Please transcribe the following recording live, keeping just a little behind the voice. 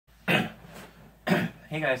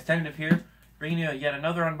Hey guys, Tentative here, bringing you yet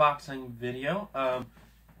another unboxing video. Got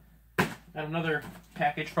another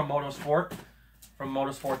package from Motorsport, from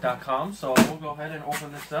motorsport.com, so we'll go ahead and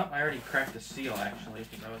open this up. I already cracked the seal actually,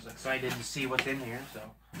 because I was excited to see what's in here, so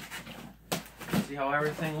see how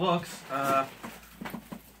everything looks.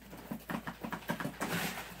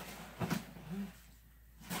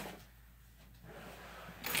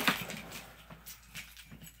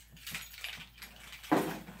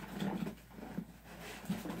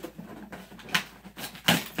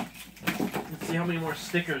 See how many more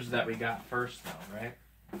stickers that we got first, though, right?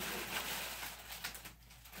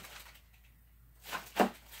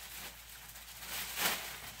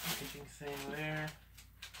 Packaging thing there.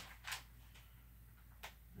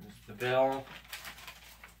 There's the bill.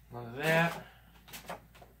 None of that.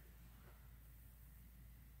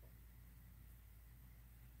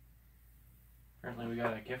 Apparently, we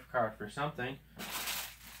got a gift card for something.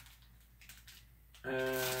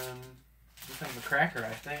 And some kind of a cracker,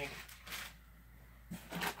 I think.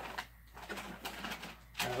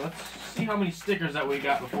 Let's see how many stickers that we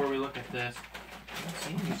got before we look at this. I haven't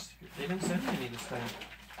seen these stickers. They didn't send me any this time.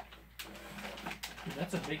 Dude,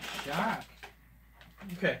 that's a big shock.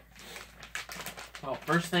 Okay. Well,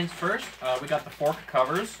 first things first, we got the fork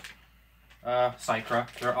covers. Cycra.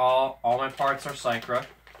 They're all my parts are Cycra.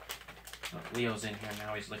 Oh, Leo's in here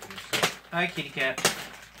now. He's licking his foot. Hi, kitty cat.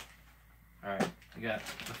 Alright, we got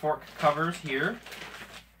the fork covers here.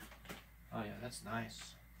 Oh yeah, that's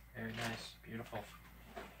nice. Very nice. Beautiful.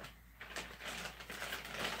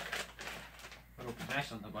 It'll be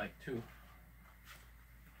nice on the bike too.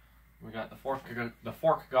 We got the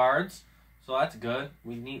fork guards, so that's good.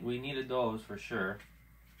 We needed those for sure.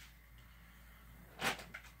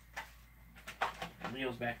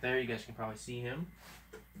 Leo's back there. You guys can probably see him.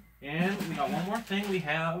 And we got one more thing. We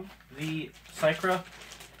have the Cycra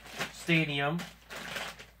Stadium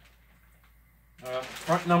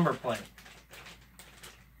front number plate.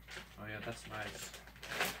 Oh yeah, that's nice.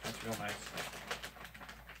 That's real nice.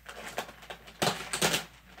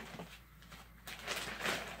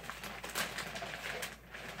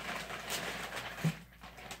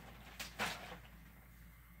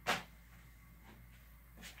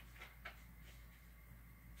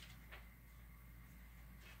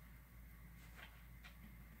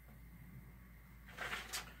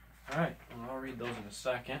 Alright, well, I'll read those in a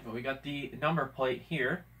second, but we got the number plate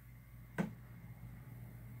here.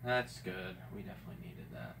 That's good. We definitely needed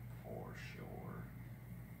that for sure.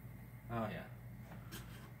 Oh yeah.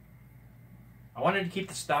 I wanted to keep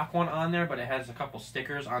the stock one on there, but it has a couple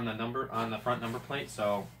stickers on the front number plate,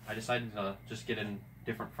 so I decided to just get a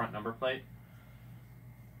different front number plate.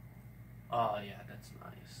 Oh yeah, that's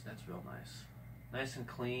nice. That's real nice. Nice and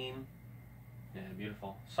clean. Yeah,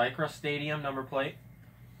 beautiful. Cycra Stadium number plate.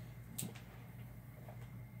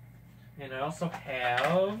 And I also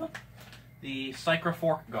have the Cycra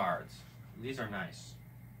fork guards. These are nice.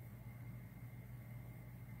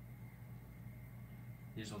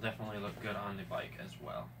 These will definitely look good on the bike as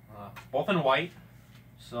well. Both in white.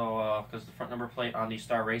 So, because the front number plate on the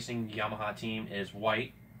Star Racing Yamaha team is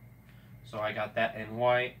white. So I got that in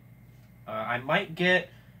white. I might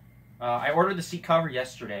get... I ordered the seat cover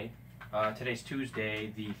yesterday. Today's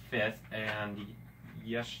Tuesday, the 5th, and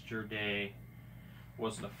yesterday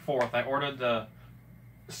was the 4th. I ordered the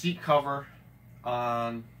seat cover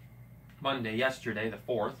on Monday, yesterday, the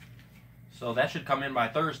 4th. So that should come in by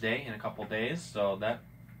Thursday in a couple days. So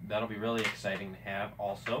that'll be really exciting to have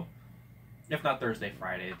also. If not Thursday,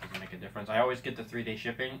 Friday, it doesn't make a difference. I always get the 3-day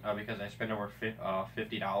shipping because I spend over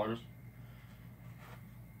 $50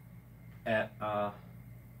 at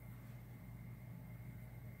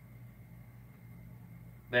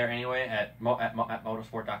there anyway at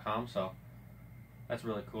motorsport.com. So that's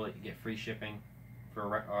really cool that you get free shipping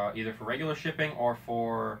for either for regular shipping or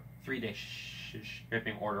for 3-day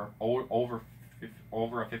shipping order over a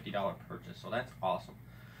 $50 purchase. So that's awesome.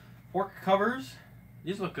 Fork covers,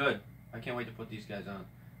 these look good. I can't wait to put these guys on.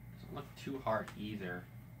 Doesn't look too hard either.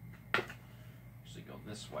 Actually, go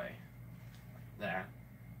this way. That.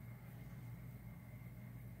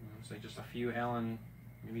 Looks like just a few Allen,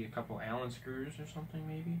 maybe a couple Allen screws or something,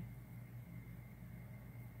 maybe.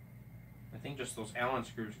 I think just those Allen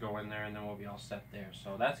screws go in there and then we'll be all set there.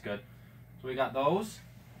 So that's good. So we got those.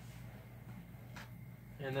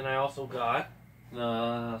 And then I also got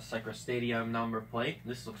the Cycra Stadium number plate.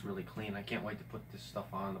 This looks really clean. I can't wait to put this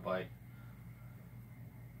stuff on the bike.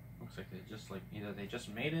 Looks like they just either they just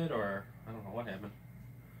made it or I don't know what happened.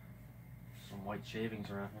 Some white shavings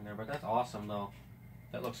around in there, but that's awesome though.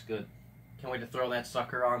 That looks good. Can't wait to throw that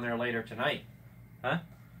sucker on there later tonight. Huh?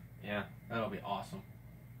 Yeah, that'll be awesome.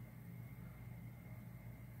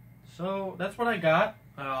 So that's what I got.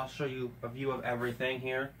 I'll show you a view of everything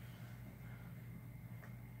here.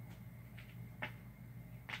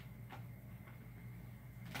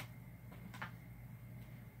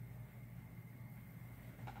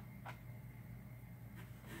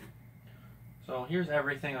 So here's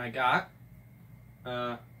everything I got.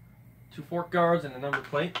 2 fork guards and a number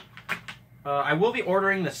plate. I will be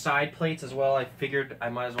ordering the side plates as well. I figured I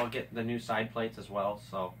might as well get the new side plates as well.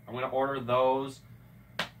 So I'm going to order those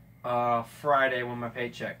Friday when my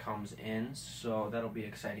paycheck comes in. So that'll be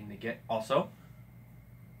exciting to get also.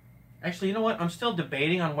 Actually, you know what? I'm still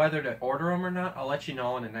debating on whether to order them or not. I'll let you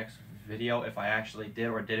know in the next video if I actually did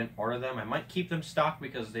or didn't order them. I might keep them stocked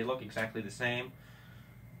because they look exactly the same.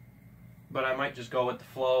 But I might just go with the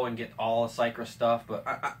flow and get all the Cycra stuff. But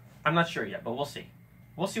I'm not sure yet, but we'll see.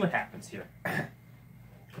 We'll see what happens here.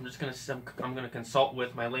 I'm gonna consult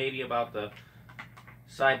with my lady about the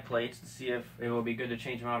side plates to see if it will be good to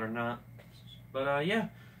change them out or not. But yeah,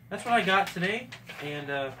 that's what I got today, and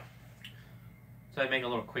so I make a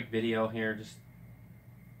little quick video here just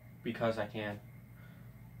because I can.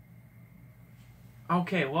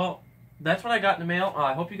 Okay, well, that's what I got in the mail.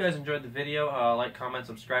 I hope you guys enjoyed the video. Like, comment,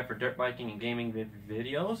 subscribe for dirt biking and gaming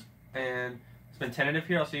videos. And it's been tentative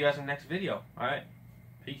here. I'll see you guys in the next video. Alright,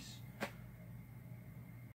 peace.